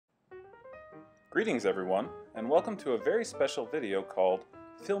Greetings everyone, and welcome to a very special video called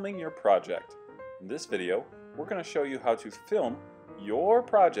Filming Your Project. In this video, we're going to show you how to film your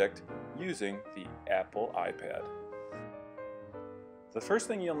project using the Apple iPad. The first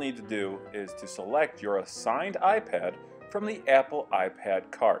thing you'll need to do is to select your assigned iPad from the Apple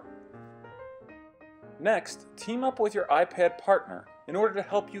iPad cart. Next, team up with your iPad partner in order to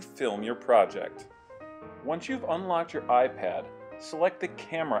help you film your project. Once you've unlocked your iPad, select the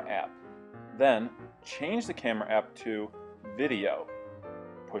Camera app. Then, change the Camera app to Video.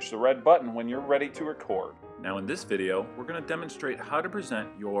 Push the red button when you're ready to record. Now in this video, we're going to demonstrate how to present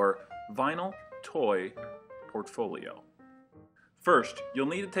your vinyl toy portfolio. First, you'll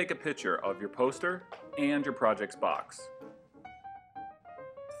need to take a picture of your poster and your project's box.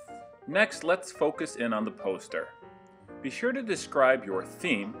 Next, let's focus in on the poster. Be sure to describe your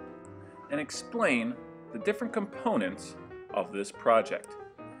theme and explain the different components of this project.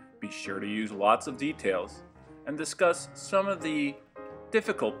 Be sure to use lots of details and discuss some of the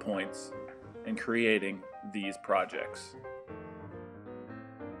difficult points in creating these projects.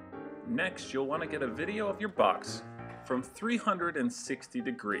 Next, you'll want to get a video of your box from 360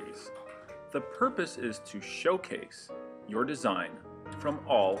 degrees. The purpose is to showcase your design from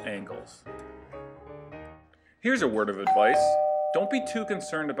all angles. Here's a word of advice. Don't be too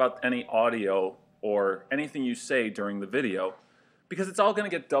concerned about any audio or anything you say during the video, because it's all going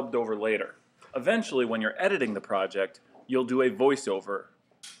to get dubbed over later. Eventually, when you're editing the project, you'll do a voiceover.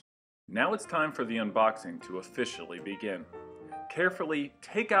 Now it's time for the unboxing to officially begin. Carefully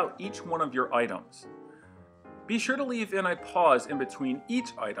take out each one of your items. Be sure to leave in a pause in between each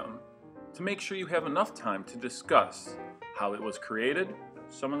item to make sure you have enough time to discuss how it was created,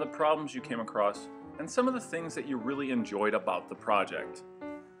 some of the problems you came across, and some of the things that you really enjoyed about the project.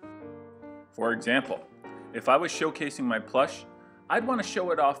 For example, if I was showcasing my plush, I'd want to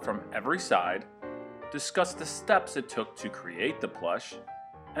show it off from every side, discuss the steps it took to create the plush,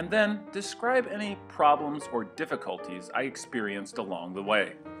 and then describe any problems or difficulties I experienced along the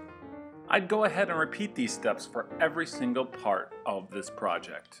way. I'd go ahead and repeat these steps for every single part of this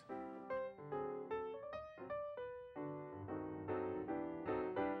project.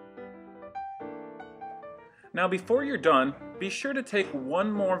 Now before you're done, be sure to take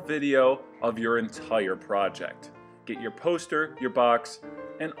one more video of your entire project. Get your poster, your box,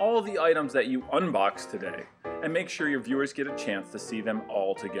 and all the items that you unboxed today, and make sure your viewers get a chance to see them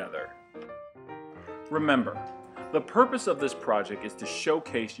all together. Remember, the purpose of this project is to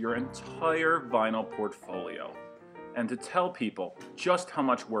showcase your entire vinyl portfolio and to tell people just how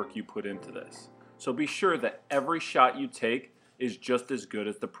much work you put into this. So be sure that every shot you take is just as good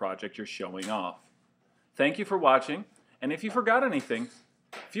as the project you're showing off. Thank you for watching, and if you forgot anything,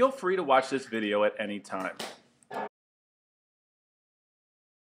 feel free to watch this video at any time.